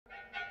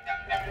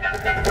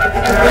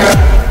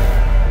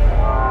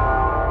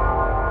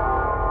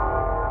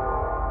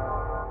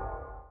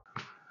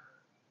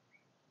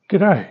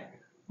G'day,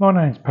 my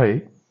name's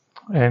Pete,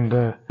 and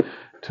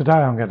today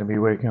I'm going to be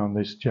working on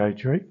this jade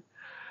tree.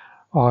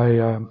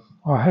 I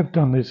have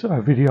done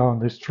a video on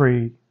this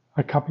tree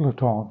a couple of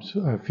times,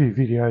 a few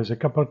videos a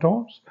couple of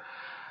times.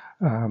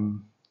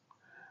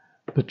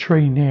 The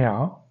tree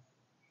now,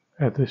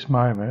 at this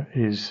moment,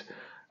 is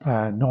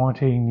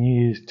 19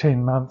 years,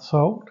 10 months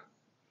old,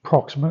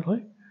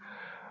 approximately.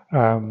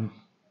 I'll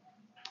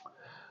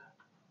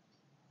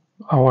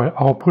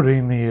put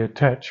in the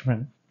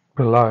attachment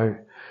below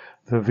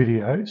the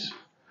videos,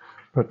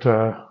 but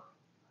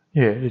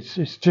yeah,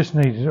 it's just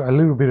needed a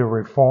little bit of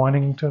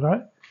refining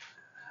today.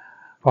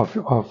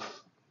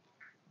 I've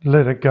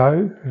let it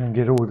go and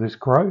get all this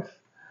growth,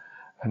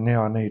 and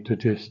now I need to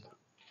just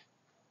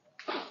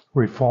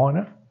refine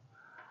it.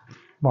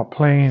 My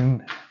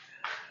plan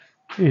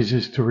is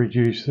just to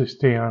reduce this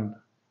down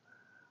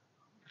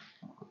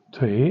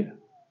to here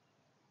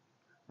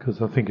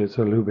because I think it's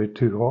a little bit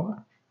too high,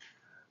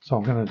 so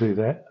I'm going to do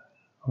that.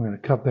 I'm going to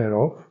cut that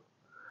off.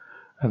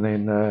 And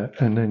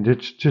then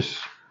just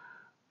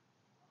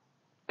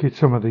get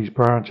some of these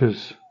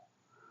branches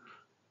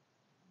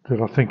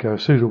that I think are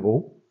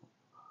suitable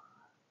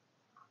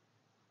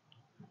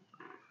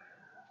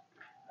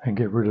and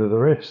get rid of the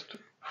rest.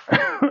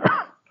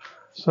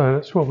 So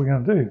that's what we're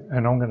going to do.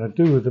 And I'm going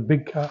to do with the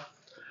big cut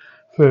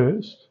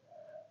first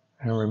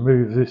and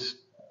remove this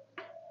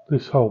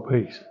whole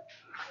piece.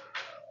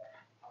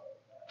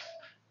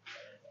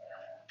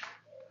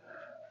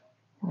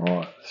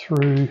 Right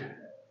through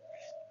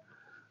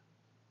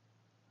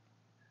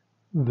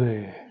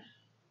there.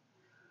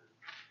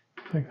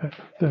 I think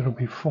that'll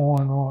be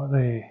fine right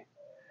there.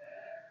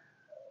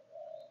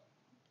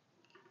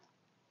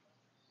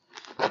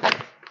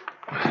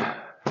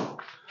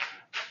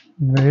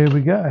 And there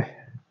we go.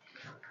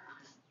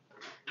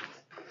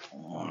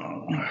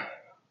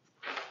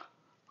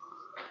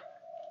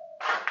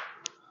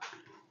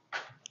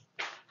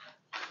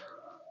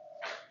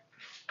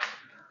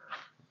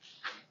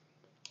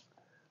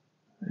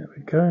 There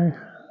we go.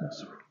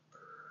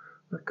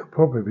 That could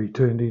probably be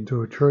turned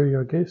into a tree,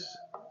 I guess.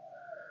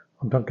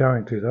 I'm not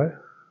going to though.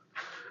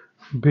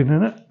 I've been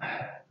in it.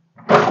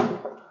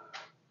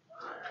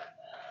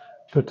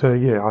 But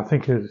yeah, I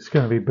think it's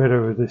going to be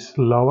better with this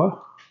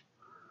lower.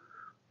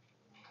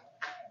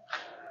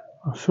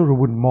 I sort of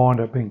wouldn't mind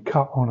it being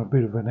cut on a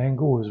bit of an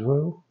angle as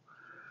well.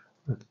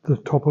 The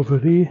top of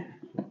it here.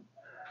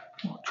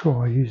 I'll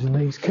try using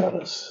these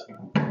cutters.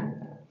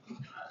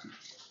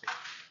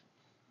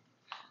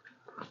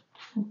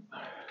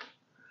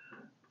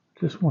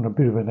 Just want a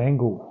bit of an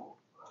angle.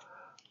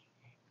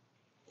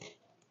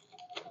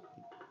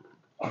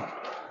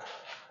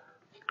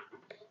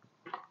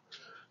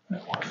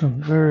 That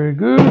wasn't very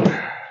good.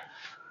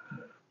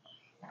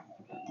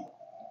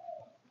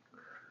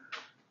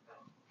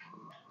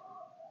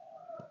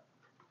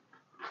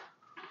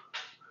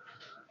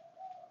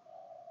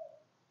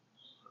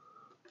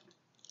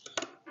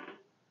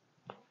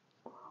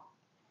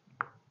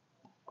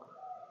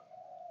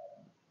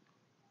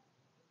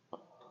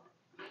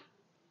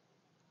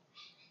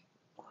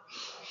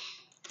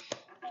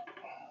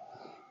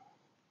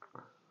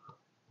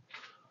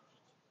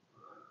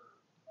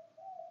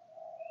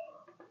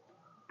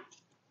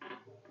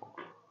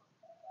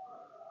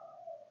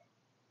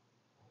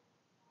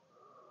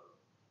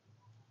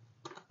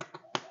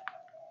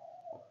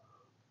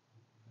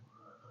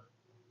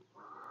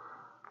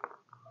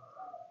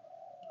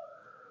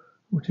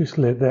 We'll just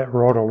let that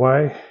rot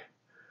away.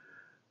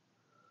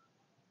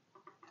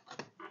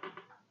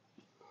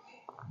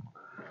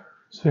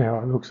 See how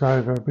it looks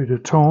over a bit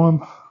of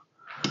time.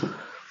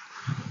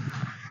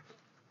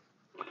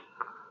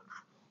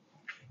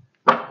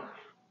 I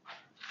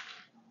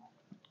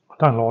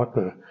don't like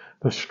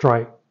the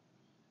straight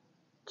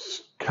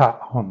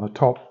cut on the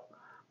top.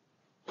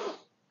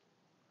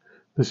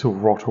 This will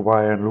rot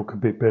away and look a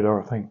bit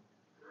better, I think,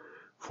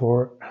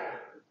 for it.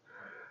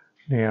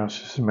 Now it's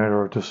just a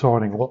matter of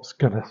deciding what's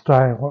going to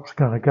stay and what's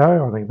going to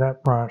go. I think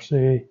that branch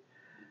there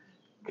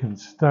can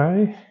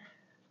stay.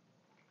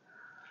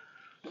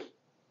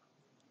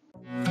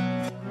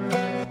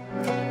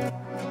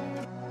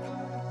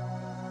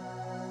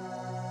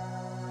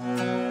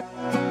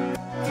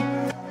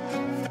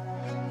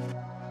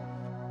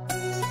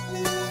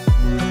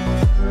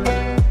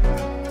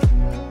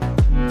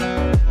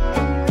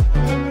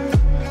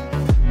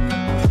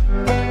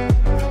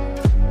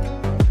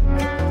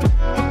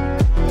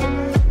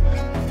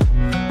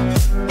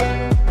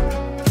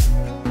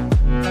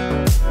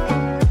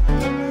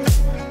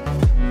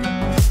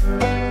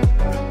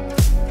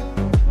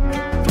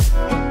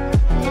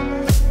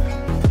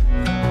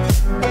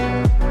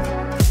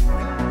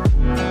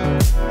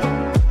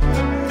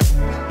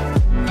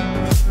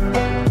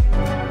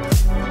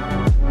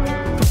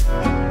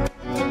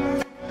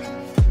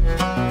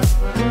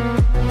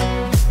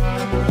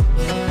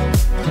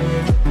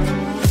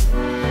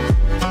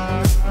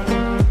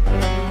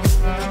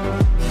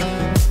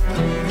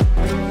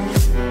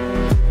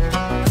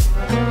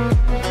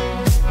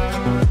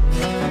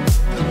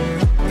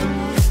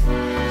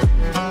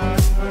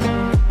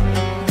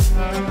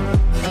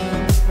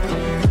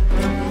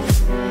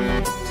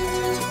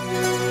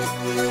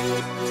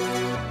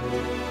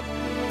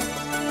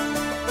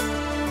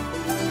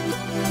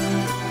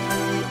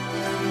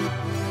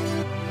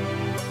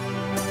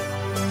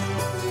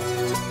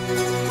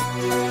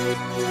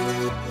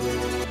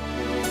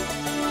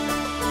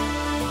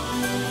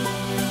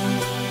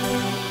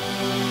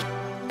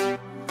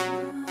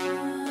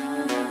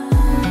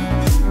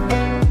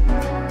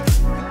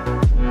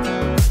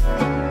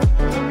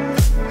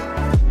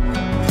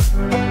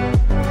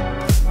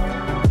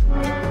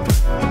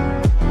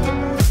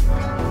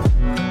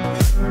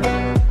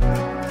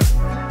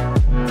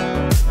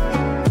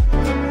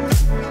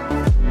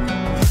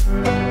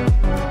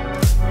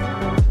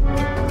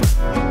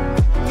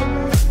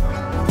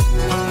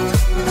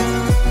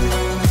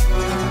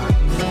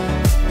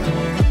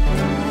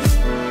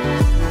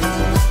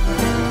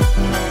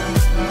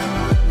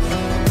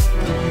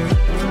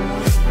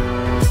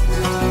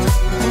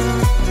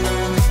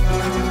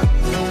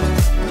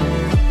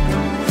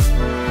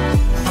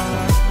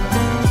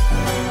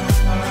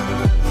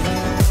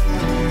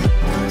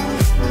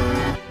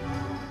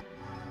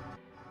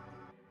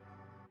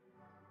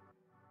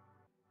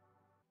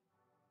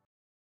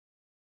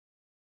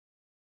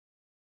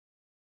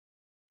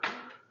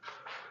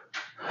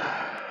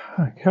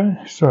 Okay,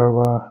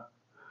 so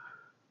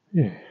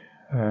yeah,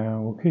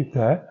 we'll keep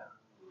that.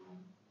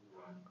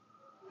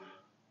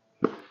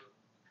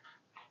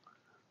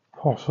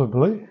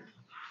 Possibly.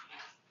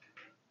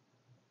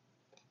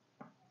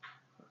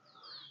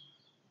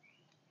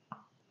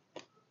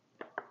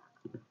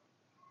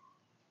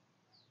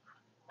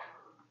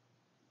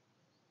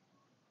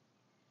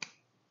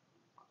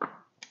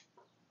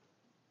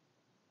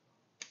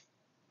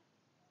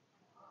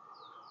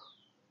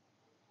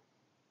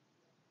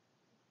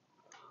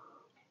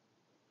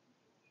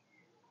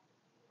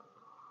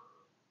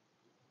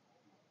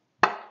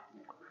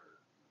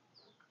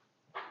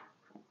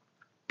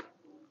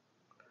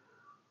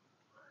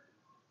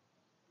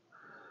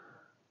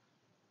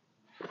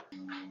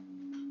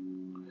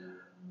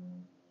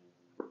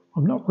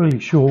 I'm not really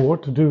sure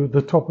what to do with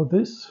the top of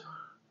this.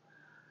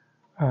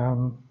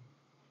 So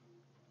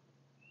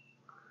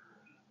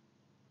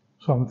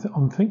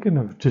I'm thinking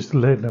of just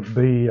letting it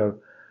be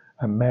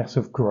a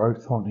massive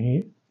growth on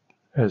here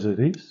as it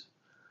is,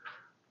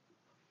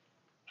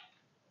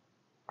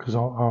 because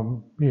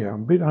I'm a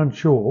bit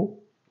unsure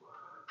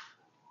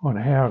on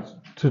how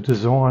to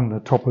design the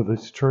top of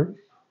this tree.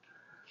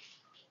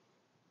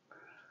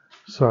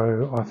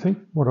 So I think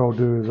what I'll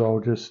do is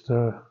I'll just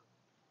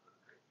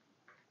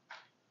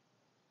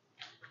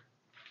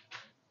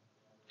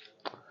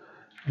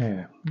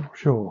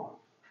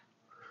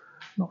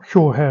not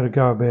sure how to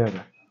go about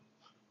it.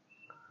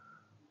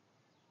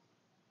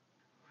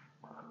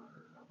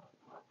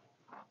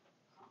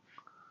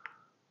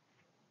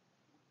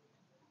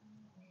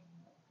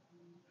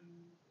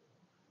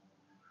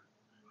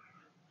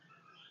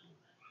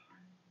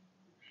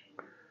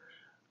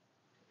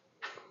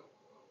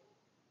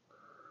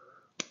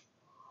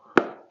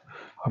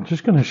 I'm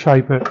just going to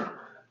shape it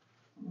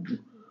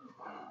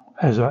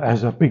as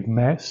a big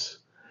mass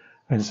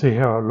and see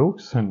how it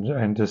looks,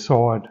 and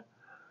decide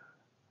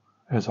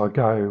as I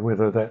go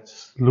whether that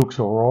looks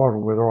all right or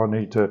whether I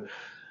need to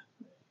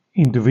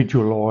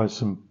individualise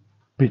some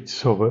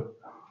bits of it,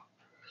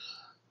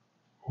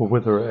 or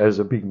whether as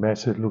a big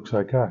mass it looks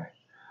okay.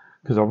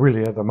 Because I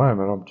really, at the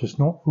moment, I'm just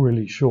not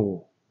really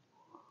sure.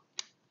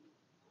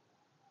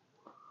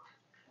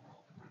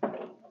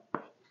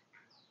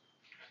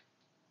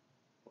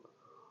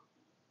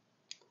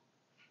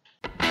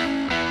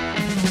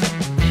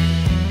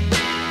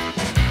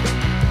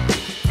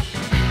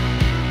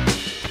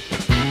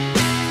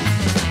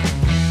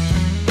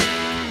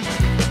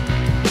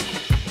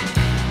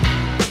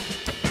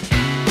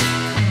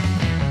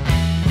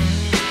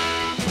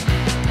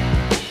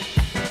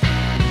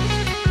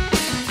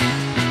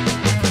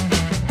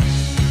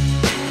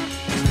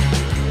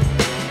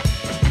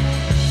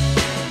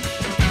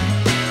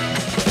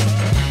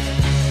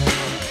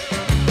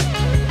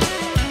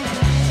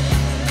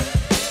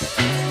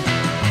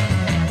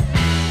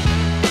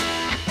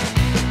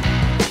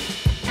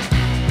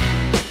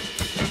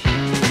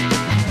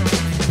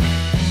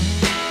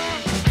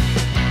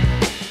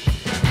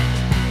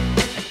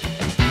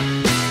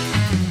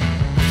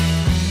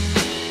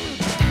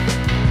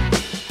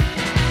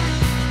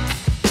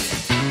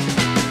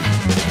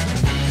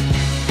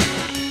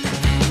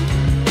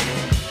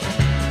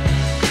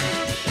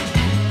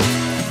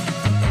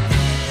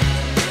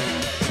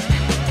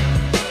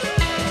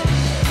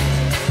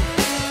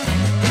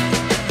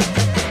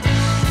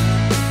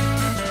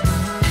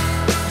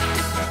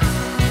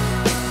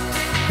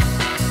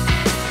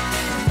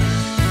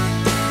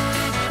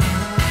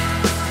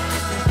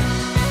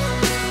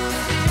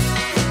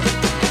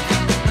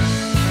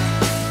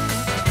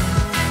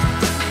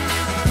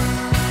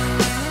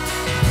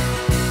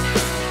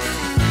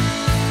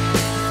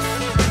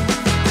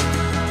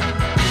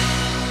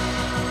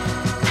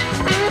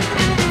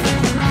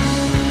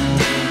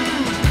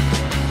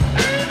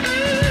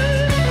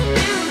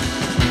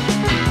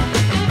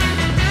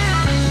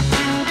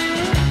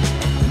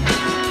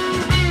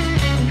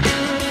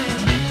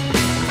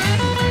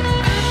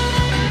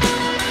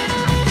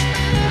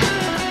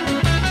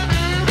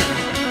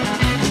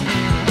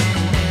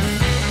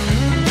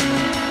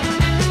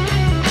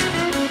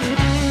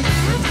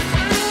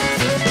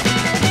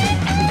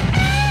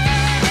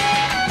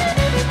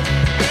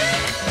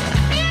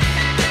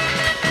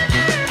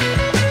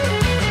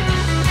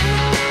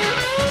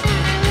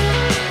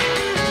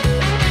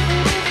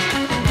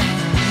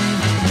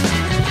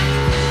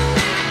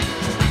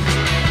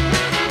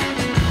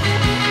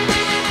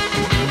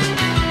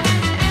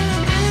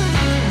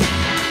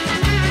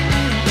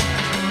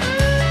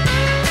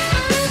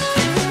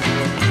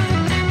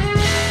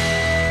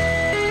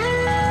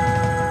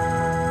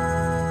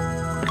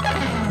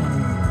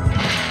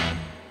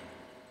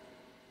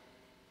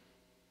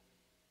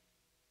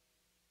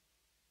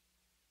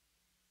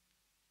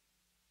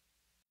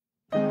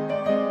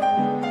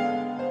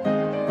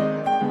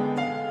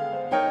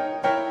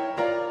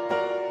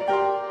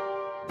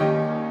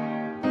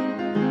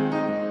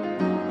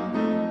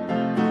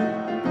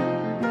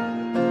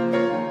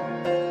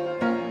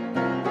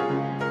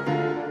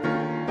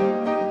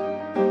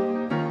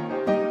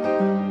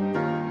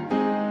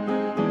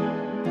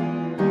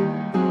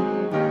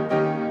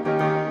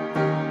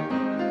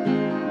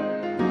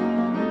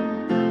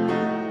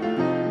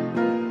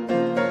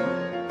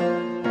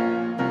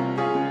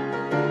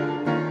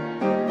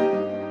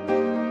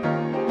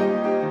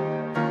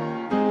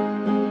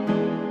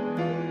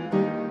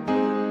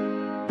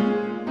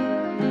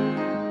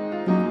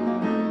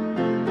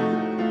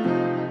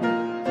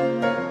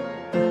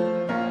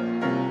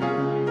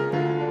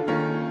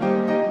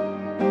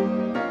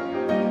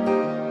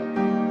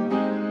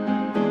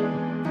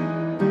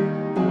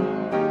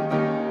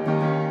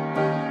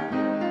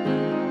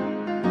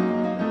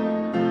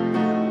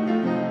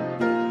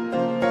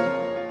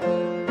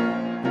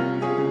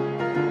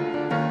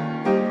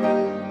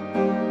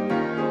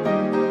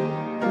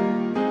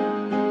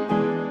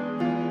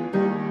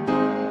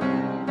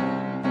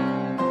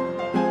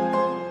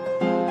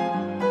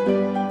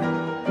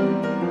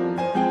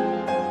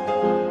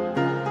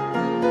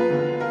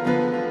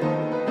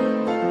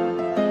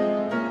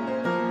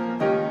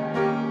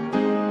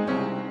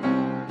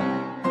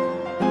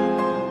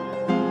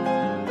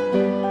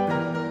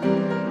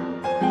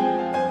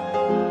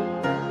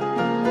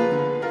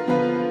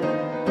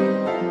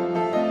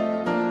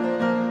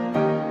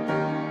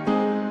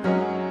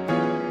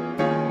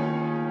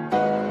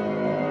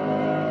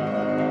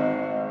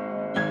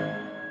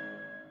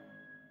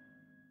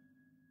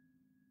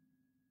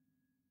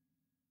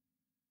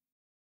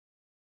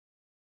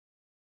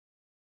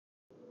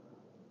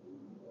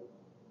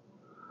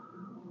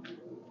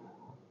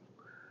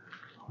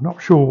 I'm not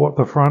sure what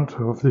the front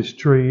of this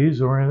tree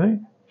is or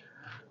anything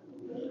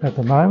at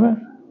the moment.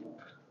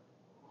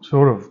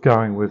 Sort of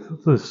going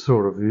with this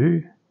sort of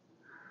view.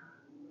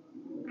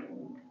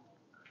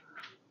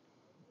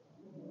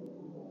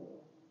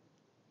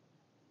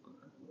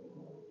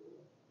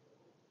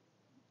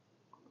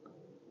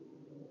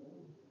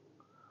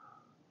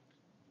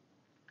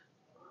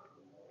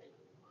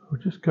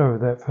 We'll just go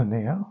with that for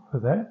now, for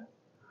that.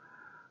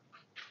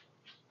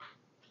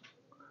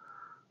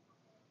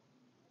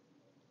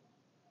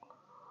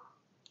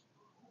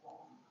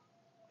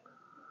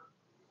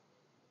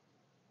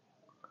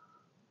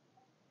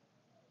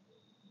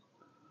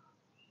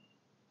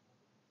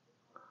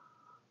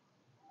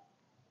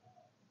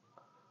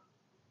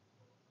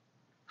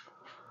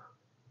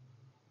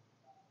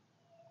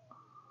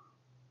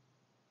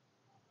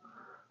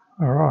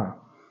 All right.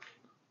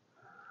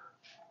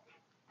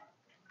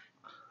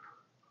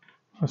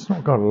 It's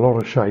not got a lot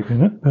of shape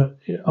in it, but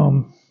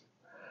I'm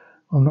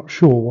not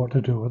sure what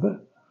to do with it.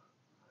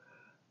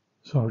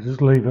 So I'll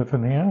just leave it for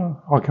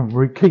now. I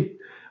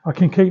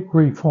can keep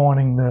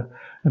refining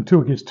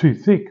until it gets too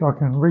thick. I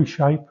can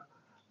reshape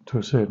to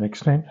a certain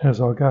extent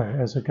as it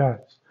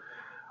goes.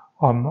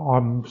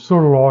 I'm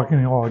sort of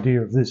liking the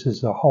idea of this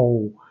as a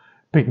whole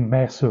big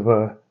mass of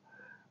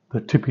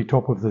the tippy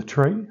top of the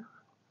tree.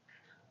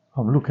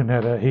 I'm looking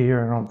at it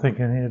here and I'm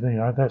thinking, you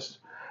know, that's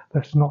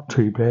not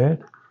too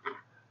bad.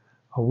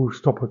 I will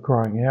stop it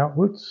growing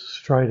outwards,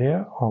 straight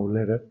out. I'll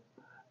let it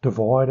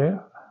divide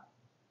out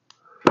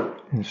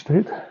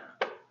instead.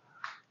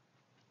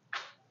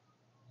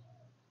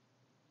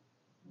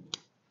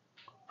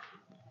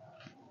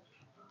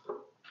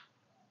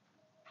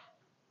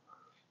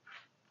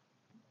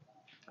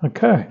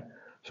 Okay,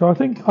 so I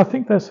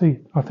think that's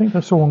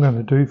all I'm going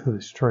to do for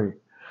this tree.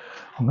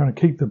 I'm going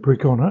to keep the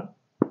brick on it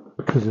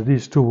because it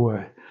is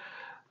still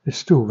it's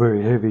still a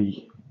very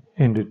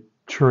heavy-ended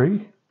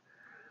tree.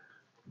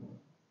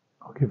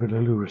 I'll give it a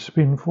little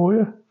spin for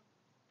you.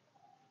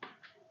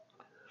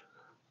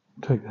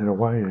 Take that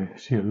away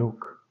so you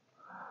look.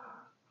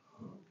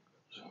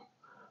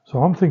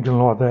 So I'm thinking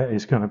like that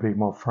is going to be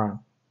my front.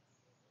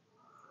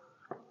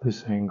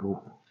 This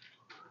angle.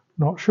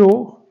 Not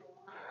sure.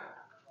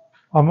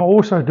 I'm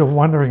also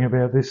wondering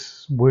about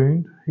this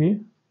wound here.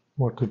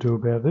 What to do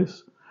about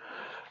this.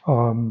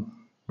 I'm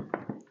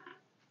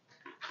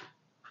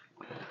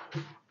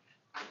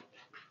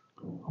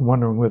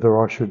wondering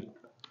whether I should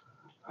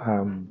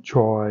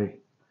try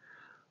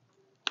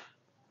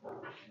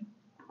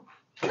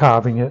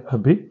carving it a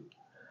bit.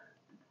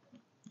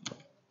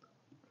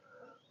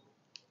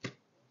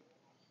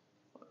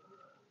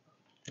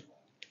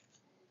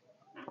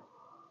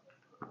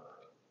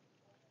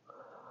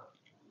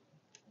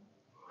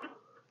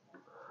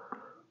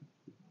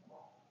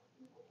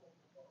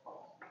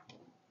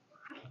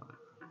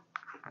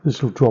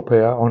 This will drop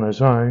out on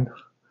its own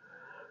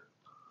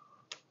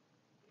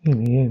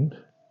in the end.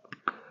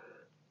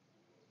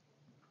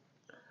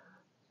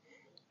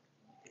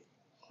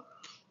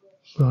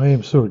 But I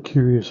am sort of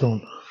curious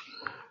on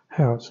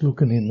how it's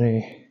looking in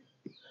there.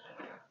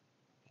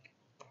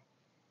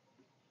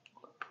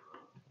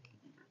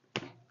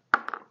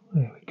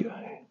 There we go.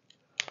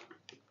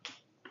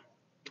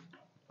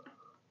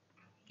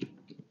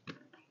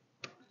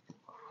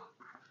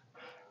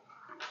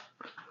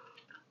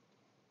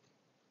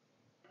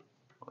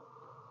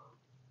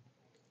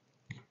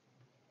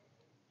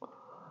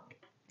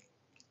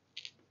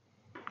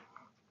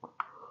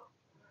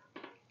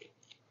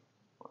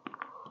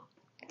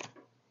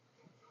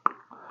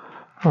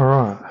 All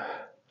right.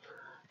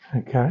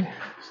 Okay.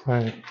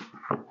 So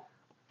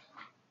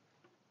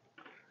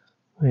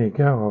there you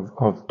go.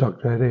 I've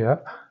dug that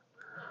out.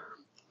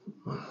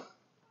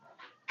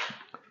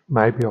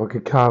 Maybe I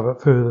could carve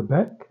it further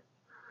back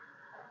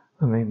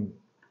and then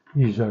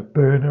use a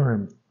burner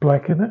and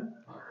blacken it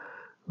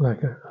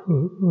like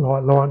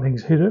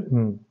lightning's hit it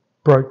and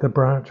broke the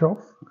branch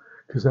off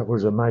because that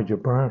was a major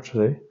branch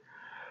there.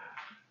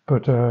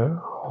 But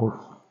I'm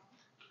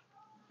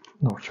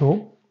not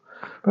sure.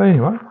 But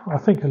anyway, I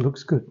think it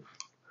looks good.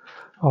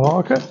 I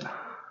like it.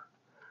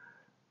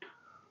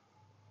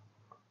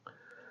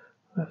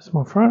 That's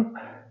my front.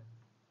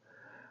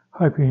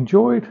 Hope you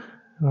enjoyed,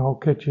 and I'll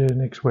catch you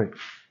next week.